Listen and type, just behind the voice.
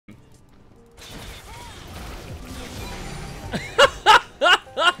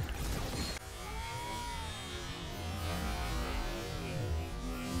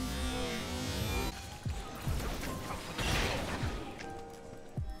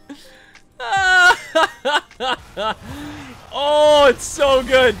Oh, it's so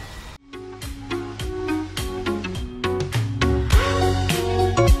good.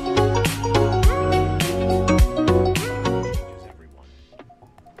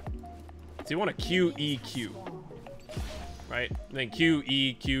 So you want a Q, E, Q. Right? And then Q,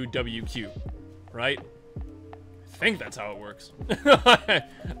 E, Q, W, Q. Right? I think that's how it works.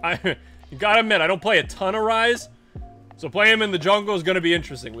 You gotta admit, I don't play a ton of Ryze. So playing him in the jungle is gonna be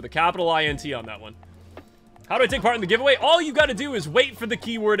interesting with a capital INT on that one. How do I take part in the giveaway? All you gotta do is wait for the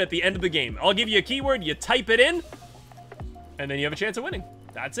keyword at the end of the game. I'll give you a keyword, you type it in, and then you have a chance of winning.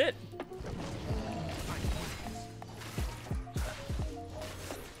 That's it.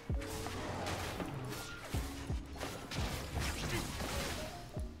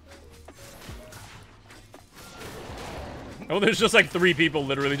 Oh, there's just like 3 people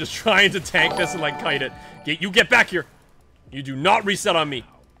literally just trying to tank this and like kite it. You get back here. You do not reset on me.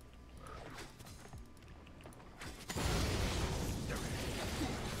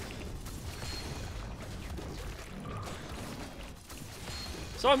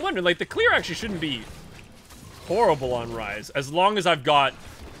 So I'm wondering, like, the clear actually shouldn't be horrible on Ryze as long as I've got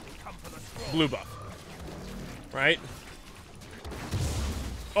blue buff. Right?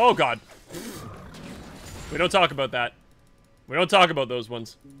 Oh, God. We don't talk about that. We don't talk about those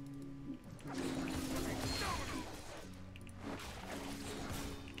ones.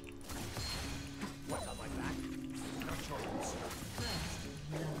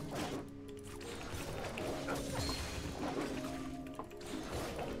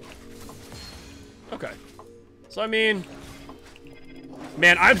 Okay. So I mean,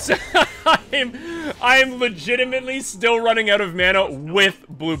 man, I'm legitimately still running out of mana with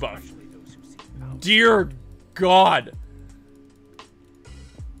blue buff. Dear God.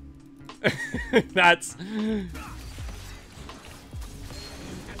 That's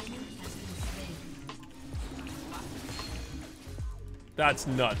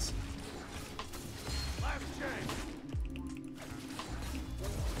nuts.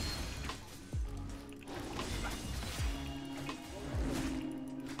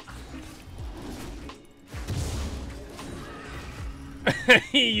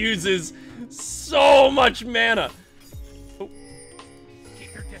 He uses so much mana. Oh.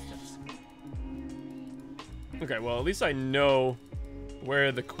 Keep your distance. Okay, well, at least I know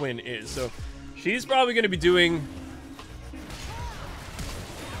where the Quinn is. So she's probably going to be doing...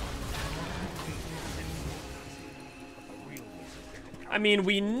 I mean,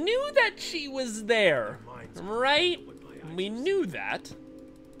 we knew that she was there, right? We knew that.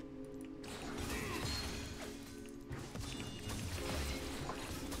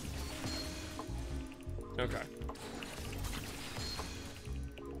 Okay.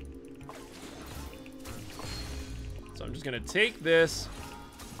 So I'm just gonna take this.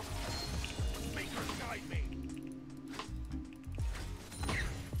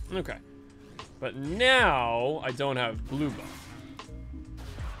 Okay. But now I don't have blue buff.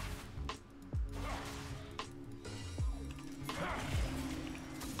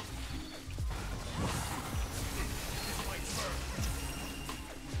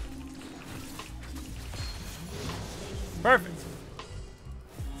 Perfect.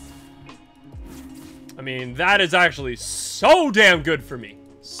 I mean, that is actually so damn good for me.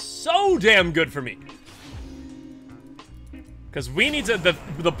 So damn good for me. Because we need to...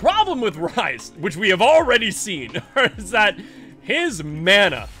 The problem with Ryze, which we have already seen, is that his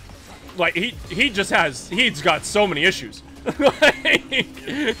mana... Like, he just has... He's got so many issues. Like,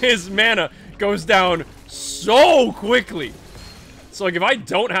 his mana goes down so quickly. So, like, if I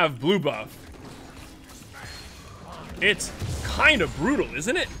don't have blue buff... It's kind of brutal,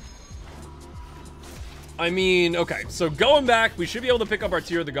 isn't it? I mean, okay, so going back, we should be able to pick up our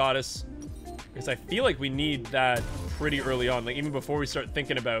Tear of the Goddess. Because I feel like we need that pretty early on, like even before we start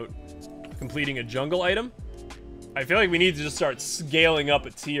thinking about completing a jungle item. I feel like we need to just start scaling up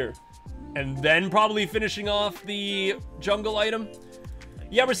a tier. And then probably finishing off the jungle item.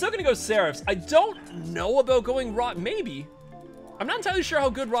 Yeah, we're still gonna go Seraphs. I don't know about going Rod, maybe. I'm not entirely sure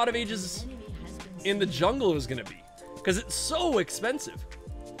how good Rod of Ages in the jungle is gonna be. Because it's so expensive.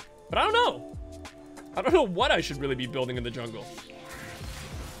 But I don't know. I don't know what I should really be building in the jungle.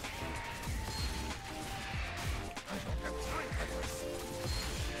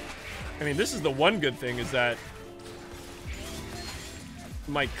 I mean, this is the one good thing is that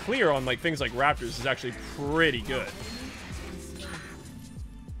my clear on like things like Raptors is actually pretty good.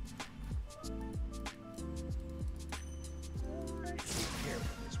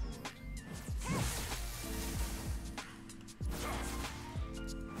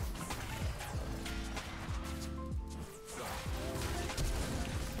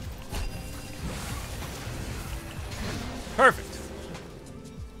 Perfect.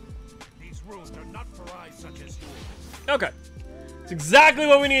 These rules are not for eyes such as yours. Okay. It's exactly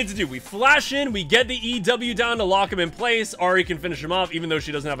what we need to do. We flash in, we get the EW down to lock him in place. Ahri can finish him off, even though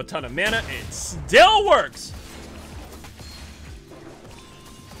she doesn't have a ton of mana. It still works.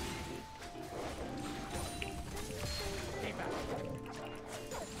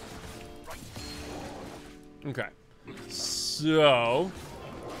 Okay. So...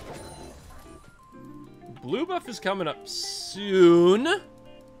 blue buff is coming up soon. I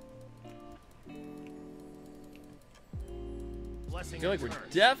feel like we're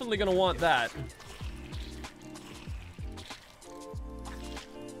definitely going to want that.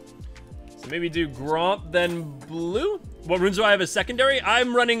 So maybe do Gromp, then blue? What runes do I have as secondary?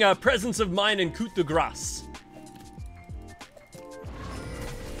 I'm running a Presence of Mind and Coup de Grace.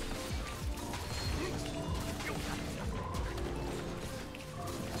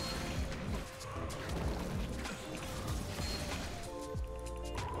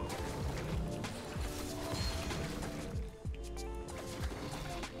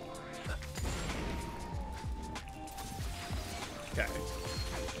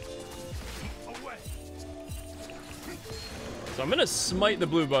 So I'm gonna smite the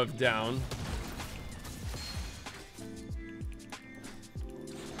blue buff down.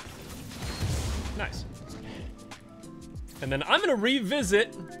 Nice. And then I'm gonna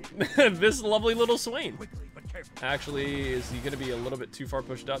revisit this lovely little Swain. Actually, is he gonna be a little bit too far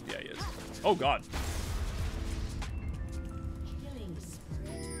pushed up? Yeah, he is. Oh god.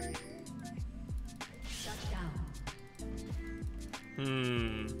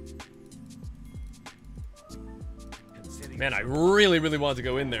 Man, I really, really want to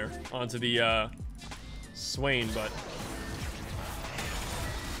go in there onto the Swain, but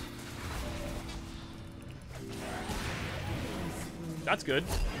that's good.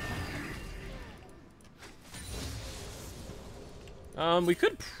 We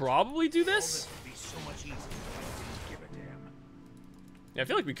could probably do this. Yeah, I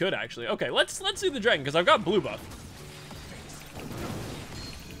feel like we could actually. Okay, let's do the dragon because I've got blue buff.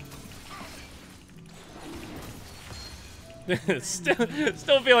 still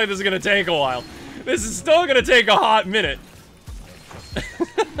feel like this is gonna take a while. This is still gonna take a hot minute.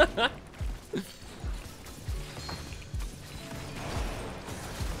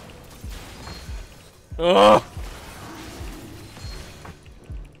 Ugh.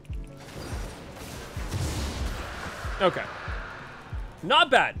 Okay.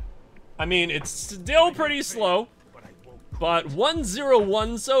 Not bad. I mean, it's still pretty slow. But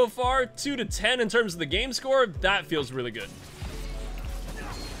 1-0-1 so far, 2-10 in terms of the game score, that feels really good.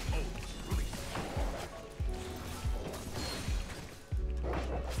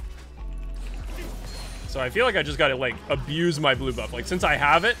 So I feel like I just gotta like abuse my blue buff. Like since I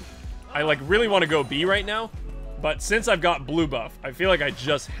have it, I like really want to go B right now. But since I've got blue buff, I feel like I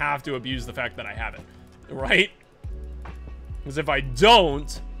just have to abuse the fact that I have it, right? Because if I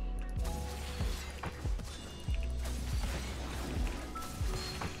don't,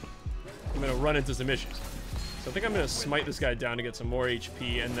 I'm gonna run into some issues. So I think I'm gonna smite this guy down to get some more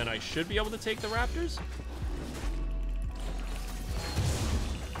HP, and then I should be able to take the raptors.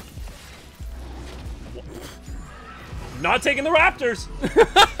 Not taking the raptors.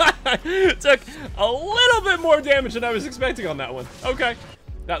 Took a little bit more damage than I was expecting on that one. Okay,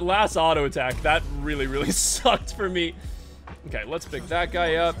 that last auto attack, that really, really sucked for me. Okay, let's pick that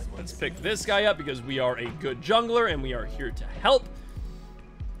guy up. Let's pick this guy up because we are a good jungler and we are here to help.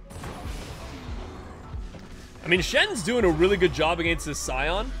 I mean, Shen's doing a really good job against this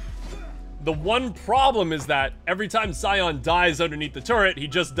Scion. The one problem is that every time Scion dies underneath the turret, he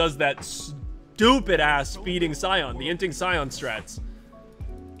just does that stupid-ass feeding Scion, the inting Scion strats.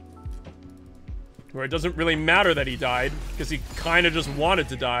 Where it doesn't really matter that he died, because he kind of just wanted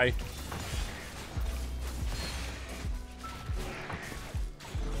to die.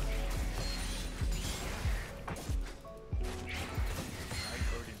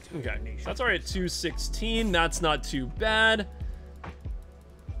 Okay, that's already at 216. That's not too bad.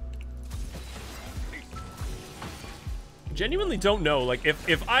 Genuinely don't know, like,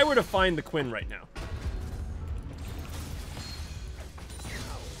 if I were to find the Quinn right now.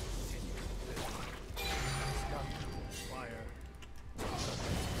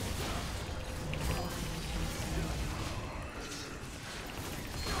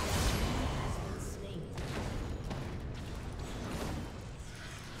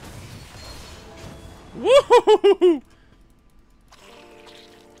 Woo!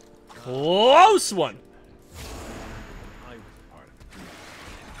 Close one.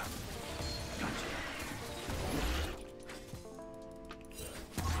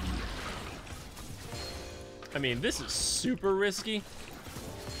 I mean, this is super risky.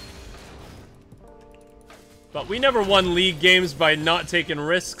 But we never won league games by not taking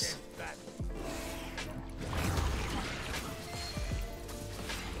risks.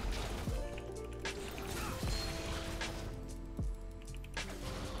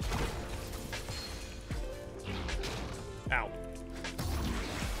 Ow.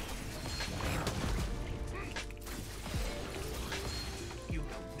 You know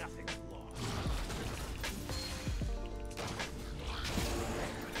nothing of law.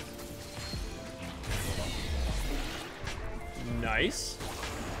 Nice.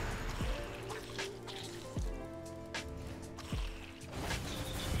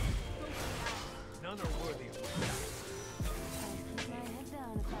 None are worthy of law. Keep my head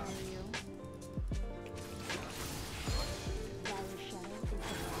down if I were you. Valor Shadow is the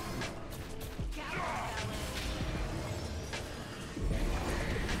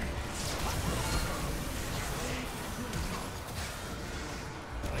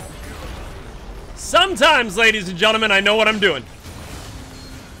Sometimes, ladies and gentlemen, I know what I'm doing.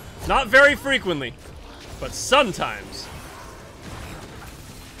 Not very frequently, but sometimes.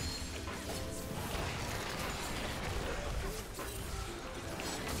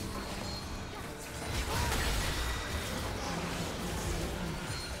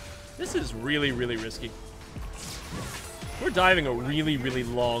 This is really, really risky. We're diving a really, really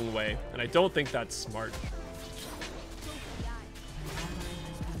long way, and I don't think that's smart.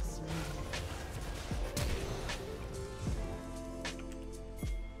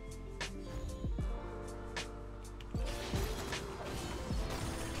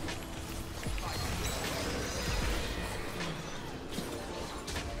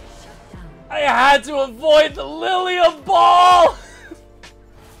 I had to avoid the Lilia ball!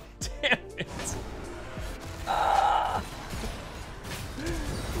 Damn it.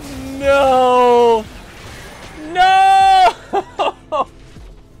 No! No!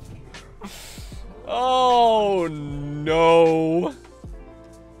 Oh, no.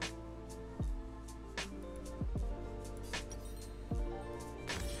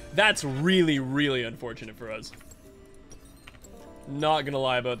 That's really, really unfortunate for us. Not gonna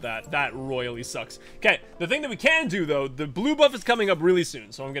lie about that. That royally sucks. Okay, the thing that we can do, though, the blue buff is coming up really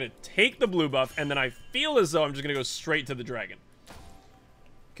soon. So I'm gonna take the blue buff, and then I feel as though I'm just gonna go straight to the dragon.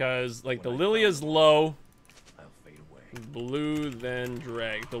 Because, like, the Lilia's low. I'll fade away. Blue, then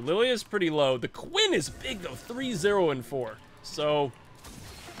drag. The Lilia's pretty low. The Quinn is big, though. 3, 0, and 4. So...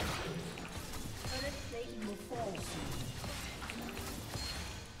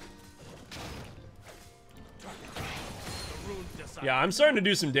 yeah, I'm starting to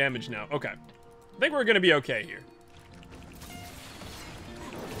do some damage now. Okay. I think we're gonna be okay here.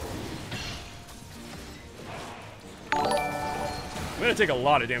 I'm gonna take a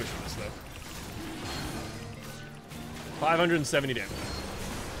lot of damage from this, though. 570 damage.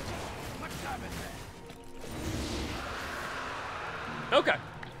 Okay.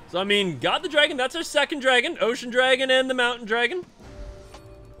 So, I mean, got the dragon. That's our second dragon. Ocean dragon and the mountain dragon.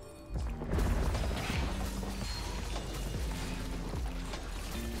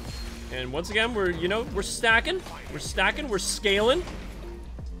 And once again, we're, you know, we're stacking. We're stacking. We're scaling.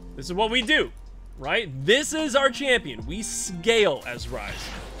 This is what we do, right? This is our champion. We scale as Ryze.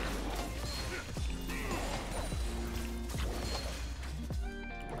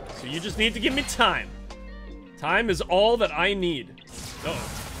 So you just need to give me time. Time is all that I need.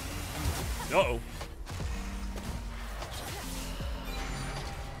 Uh-oh. Uh-oh.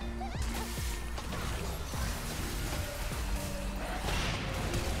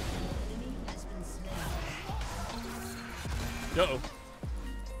 Uh-oh.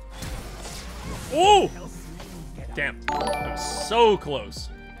 Oh! Damn. That was so close.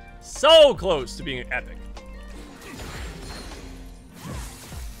 So close to being epic.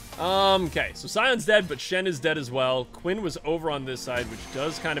 Okay, so Sion's dead, but Shen is dead as well. Quinn was over on this side, which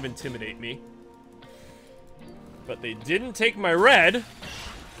does kind of intimidate me. But they didn't take my red.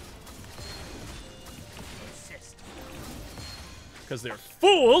 Because they're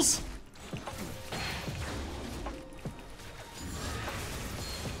fools!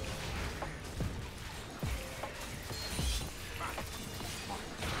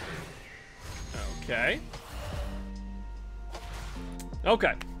 Okay.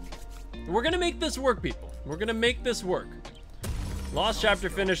 Okay. We're gonna make this work, people. We're gonna make this work. Lost chapter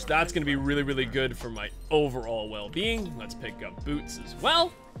finished. That's gonna be really, really good for my overall well-being. Let's pick up boots as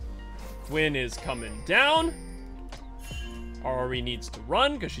well. Quinn is coming down. Ari needs to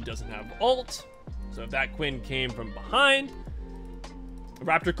run because she doesn't have ult. So if that Quinn came from behind.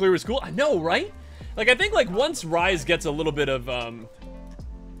 Raptor clear was cool. I know, right? Like, I think, like, once Ryze gets a little bit of,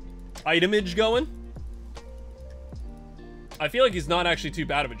 itemage going, I feel like he's not actually too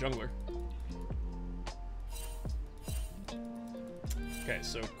bad of a jungler. Okay,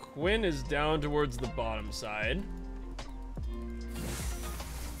 so Quinn is down towards the bottom side.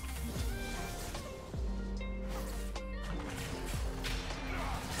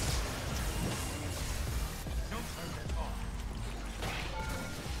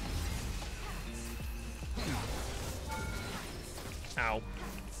 Ow.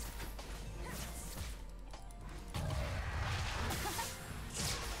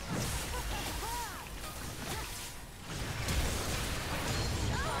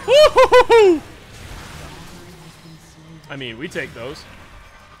 Woo-hoo-hoo-hoo! I mean, we take those.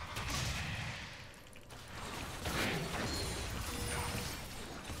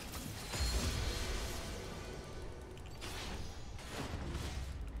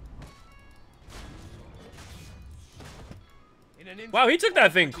 Wow, he took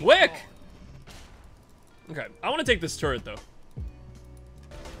that thing quick. Okay, I want to take this turret, though.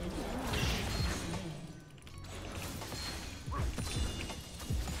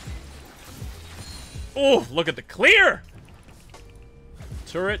 Oh, look at the clear!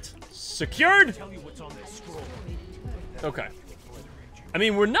 Turret secured. Okay. I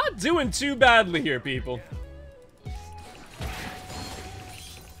mean, we're not doing too badly here, people.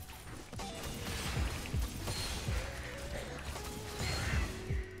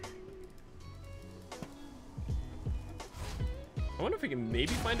 I wonder if we can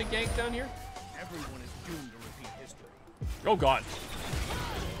maybe find a gank down here. Everyone is doomed to repeat history. Oh god.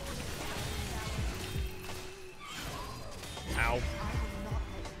 Ow.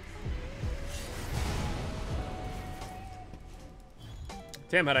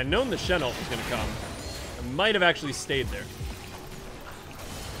 Damn, had I known the Shen ult was gonna come, I might have actually stayed there.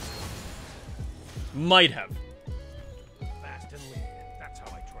 Might have. Fast and lean. That's how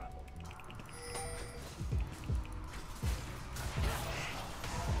I travel.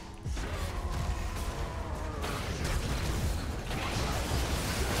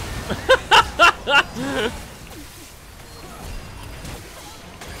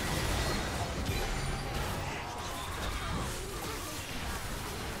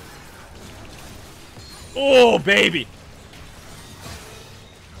 Oh, baby.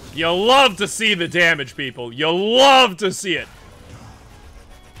 You love to see the damage, people. You love to see it.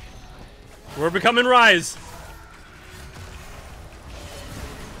 We're becoming Ryze.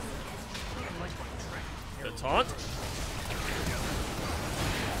 The taunt?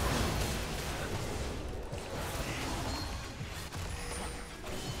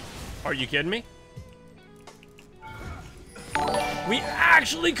 Are you kidding me? We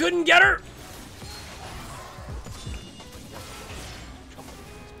actually couldn't get her?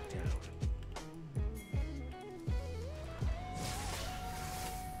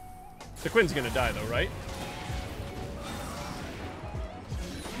 The Quinn's gonna die though, right?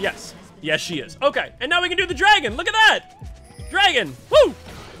 Yes. Yes, she is. Okay, and now we can do the dragon. Look at that! Dragon! Woo!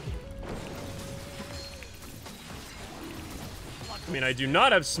 I mean, I do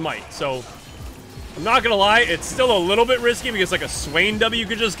not have smite, so I'm not gonna lie, it's still a little bit risky because like a Swain W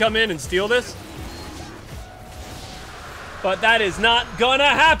could just come in and steal this. But that is not gonna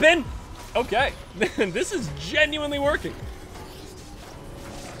happen! Okay, this is genuinely working.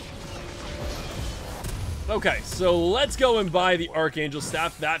 Okay, so let's go and buy the Archangel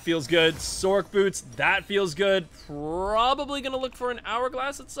Staff. That feels good. Sork Boots, that feels good. Probably gonna look for an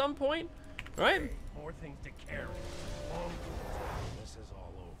Hourglass at some point, right? More things to carry. Long this is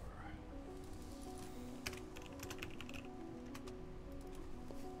all over.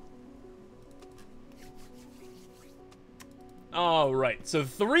 All right, so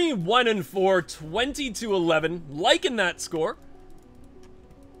 3, 1, and 4, 20 to 11. Liking that score.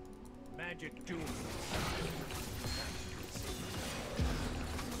 Magic Doom.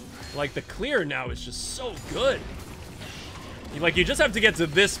 Like, the clear now is just so good. Like, you just have to get to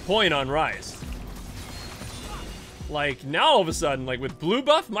this point on Ryze. Like, now all of a sudden, like, with blue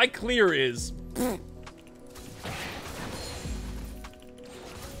buff, my clear is...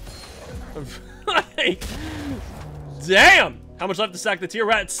 like, damn! How much left to stack the tier?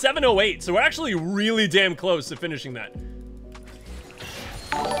 We're at 708, so we're actually really damn close to finishing that.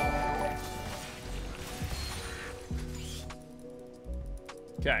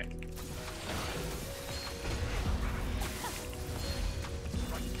 Okay.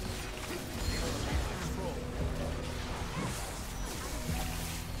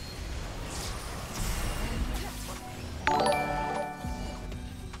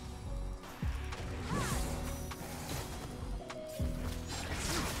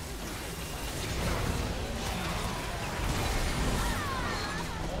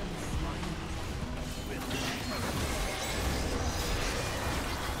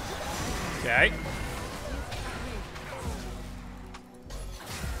 Okay.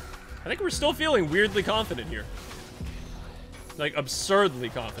 I think we're still feeling weirdly confident here. Like, absurdly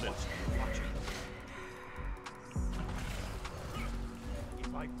confident.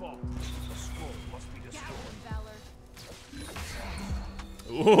 If I fall, the scroll must be destroyed.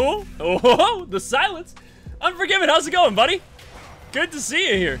 Oh, oh, the silence. Unforgiven, how's it going, buddy? Good to see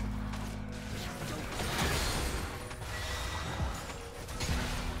you here.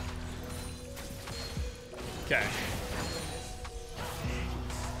 Okay.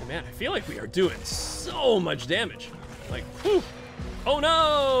 Man, I feel like we are doing so much damage. Like, whew. Oh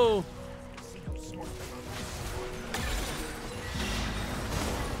no!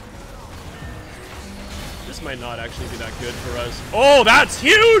 This might not actually be that good for us. Oh, that's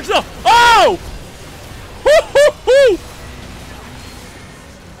huge though! Oh! Woo-hoo-hoo!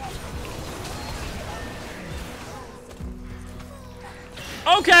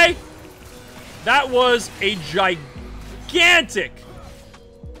 Okay! That was a gigantic...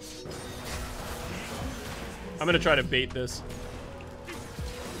 I'm gonna try to bait this.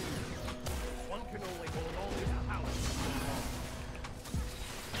 One can only hold on to the house.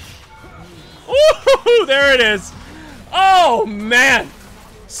 Ooh, there it is. Oh man,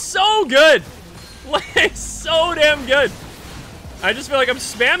 so good. Like, so damn good. I just feel like I'm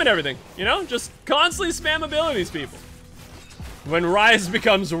spamming everything, you know? Just constantly spam abilities, people. When Ryze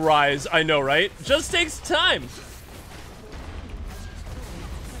becomes Ryze, I know, right? Just takes time.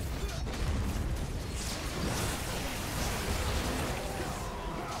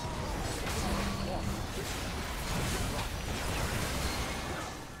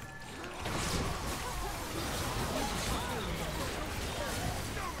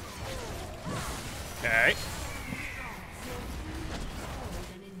 Okay.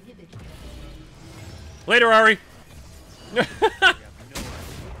 Later, Ari.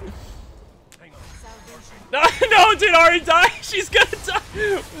 No, did Ari die? She's gonna die.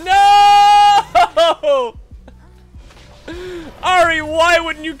 No! Ari, why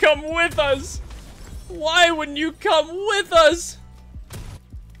wouldn't you come with us? Why wouldn't you come with us?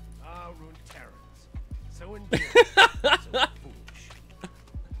 Ah, ruined Terrans. So endearing, so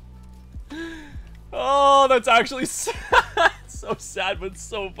foolish. Oh, that's actually sad. So sad, but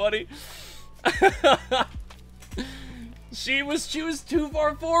so funny. She was too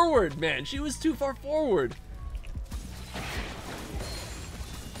far forward, man. She was too far forward. I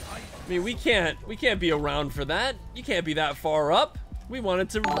mean, we can't be around for that. You can't be that far up. We wanted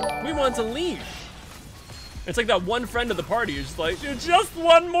to leave. It's like that one friend of the party who's like, dude, just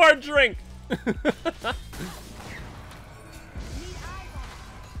one more drink.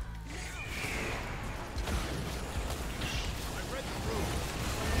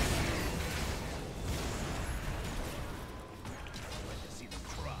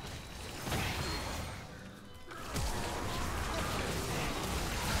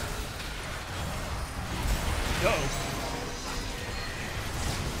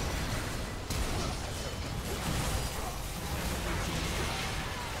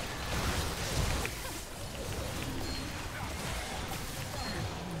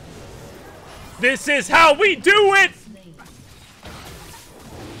 This is how we do it!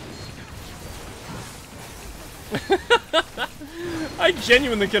 I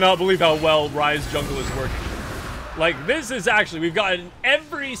genuinely cannot believe how well Ryze Jungle is working. Like, this is actually, we've gotten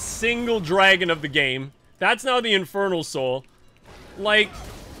every single dragon of the game. That's now the Infernal Soul. Like,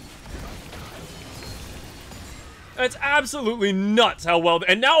 it's absolutely nuts how well,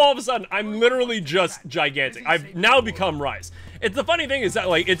 and now all of a sudden, I'm literally just gigantic. I've now become Ryze. It's the funny thing is that,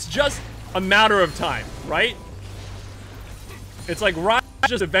 like, it's just a matter of time, right? It's like Ryze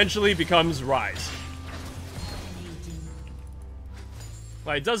just eventually becomes Ryze.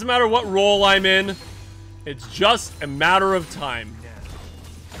 Like, it doesn't matter what role I'm in, it's just a matter of time.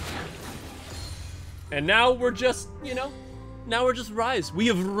 And now we're just, you know, now we're just Ryze. We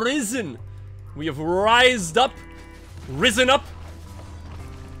have risen. We have rised up, risen up,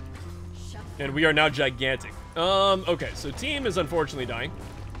 and we are now gigantic. Okay, so team is unfortunately dying.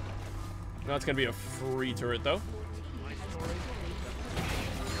 Now it's gonna be a free turret though.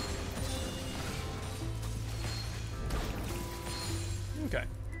 Okay.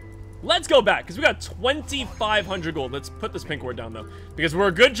 Let's go back, because we got 2,500 gold. Let's put this pink ward down though. Because we're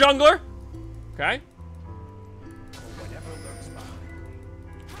a good jungler. Okay.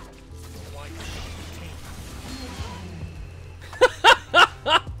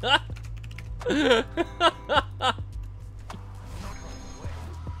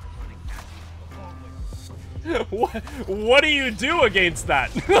 What do you do against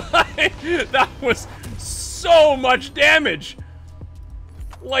that? That was so much damage.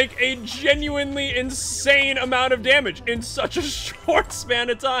 like a genuinely insane amount of damage in such a short span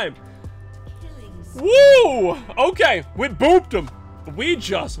of time. Woo! Okay, we booped him. We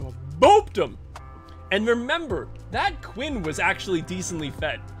just booped him. And remember, that Quinn was actually decently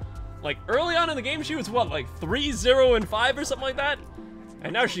fed. Like, early on in the game, she was what, like 3-0 and 5 or something like that?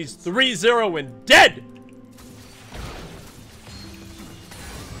 And now she's 3-0 and dead!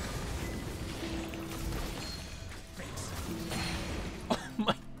 Oh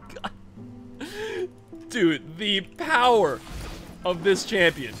my god. Dude, the power of this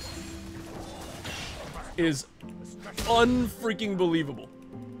champion is unfreaking believable.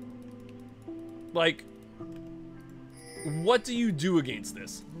 Like, what do you do against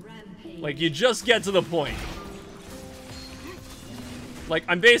this? Like, you just get to the point. Like,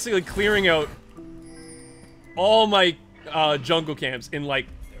 I'm basically clearing out all my jungle camps in like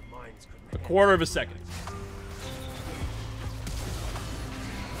a quarter of a second.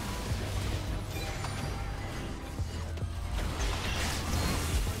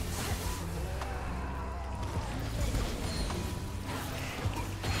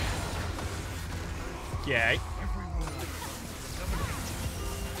 Okay.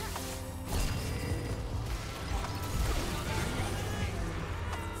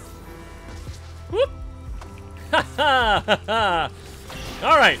 Whoop! Ha ha ha!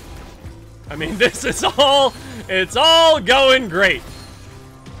 All right. I mean, this is all. It's all going great.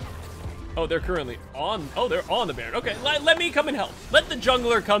 Oh, they're currently on. Oh, they're on the Baron. Okay, let me come and help. Let the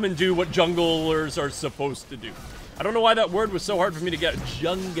jungler come and do what junglers are supposed to do. I don't know why that word was so hard for me to get.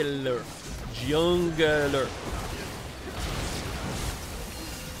 Jungler. Jungler.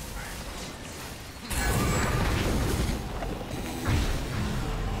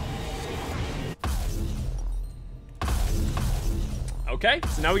 Okay,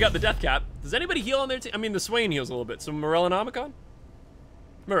 so now we got the death cap. Does anybody heal on their team? I mean, the Swain heals a little bit. So Morellonomicon?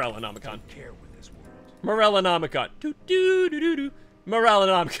 Morellonomicon. Morellonomicon. Doo-doo-doo-doo-doo.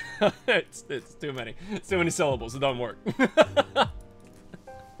 Morellonomicon. It's too many. It's too many syllables. It don't work.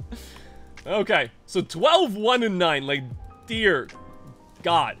 Okay, so 12, 1, and 9. Like, dear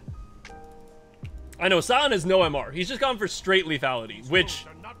God. I know, Sion has no MR. He's just gone for straight lethality, which,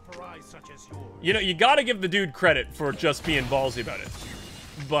 you know, you gotta give the dude credit for just being ballsy about it.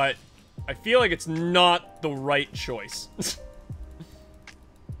 But I feel like it's not the right choice.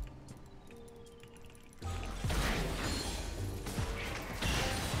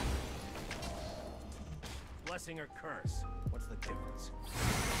 Blessing or curse? What's the difference?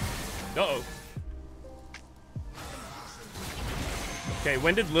 Uh-oh. Okay,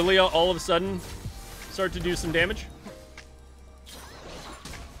 when did Lilia all of a sudden start to do some damage?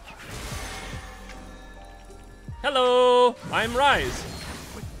 Hello, I'm Ryze.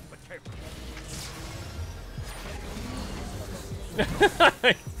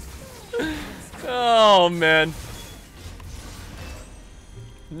 Oh, man.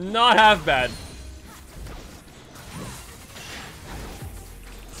 Not half bad.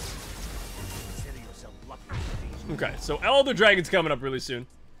 Okay, so Elder Dragon's coming up really soon.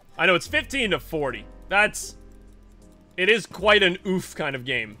 I know it's 15 to 40. It is quite an oof kind of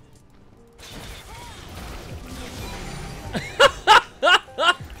game.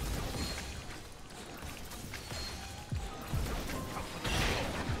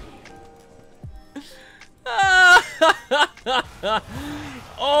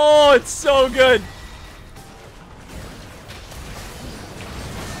 Oh, it's so good.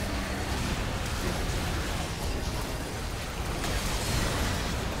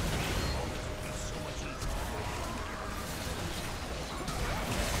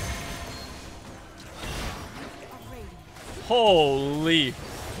 Holy.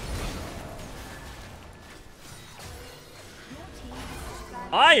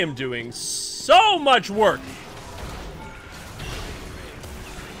 I am doing so much work.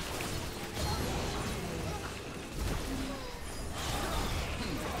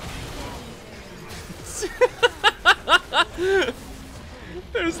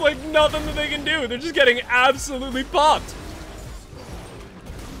 There's like nothing that they can do. They're just getting absolutely popped.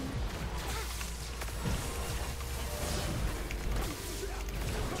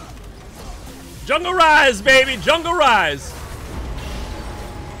 Jungle Ryze, baby! Jungle Ryze!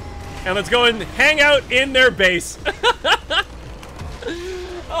 And let's go and hang out in their base.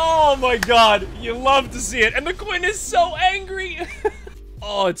 Oh my god, you love to see it. And the Quinn is so angry.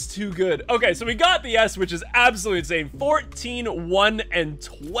 Oh, it's too good. Okay, so we got the S, which is absolutely insane. 14, 1, and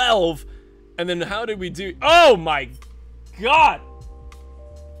 12. And then how did we do? Oh my god!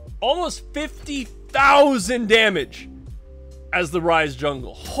 Almost 50,000 damage as the Ryze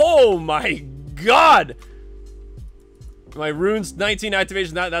Jungle. Oh my god! My runes 19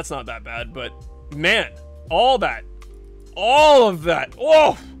 activation, that's not that bad, but man, all of that.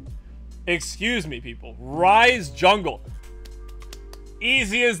 Oh, excuse me, people. Ryze Jungle.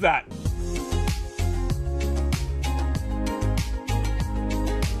 Easy as that.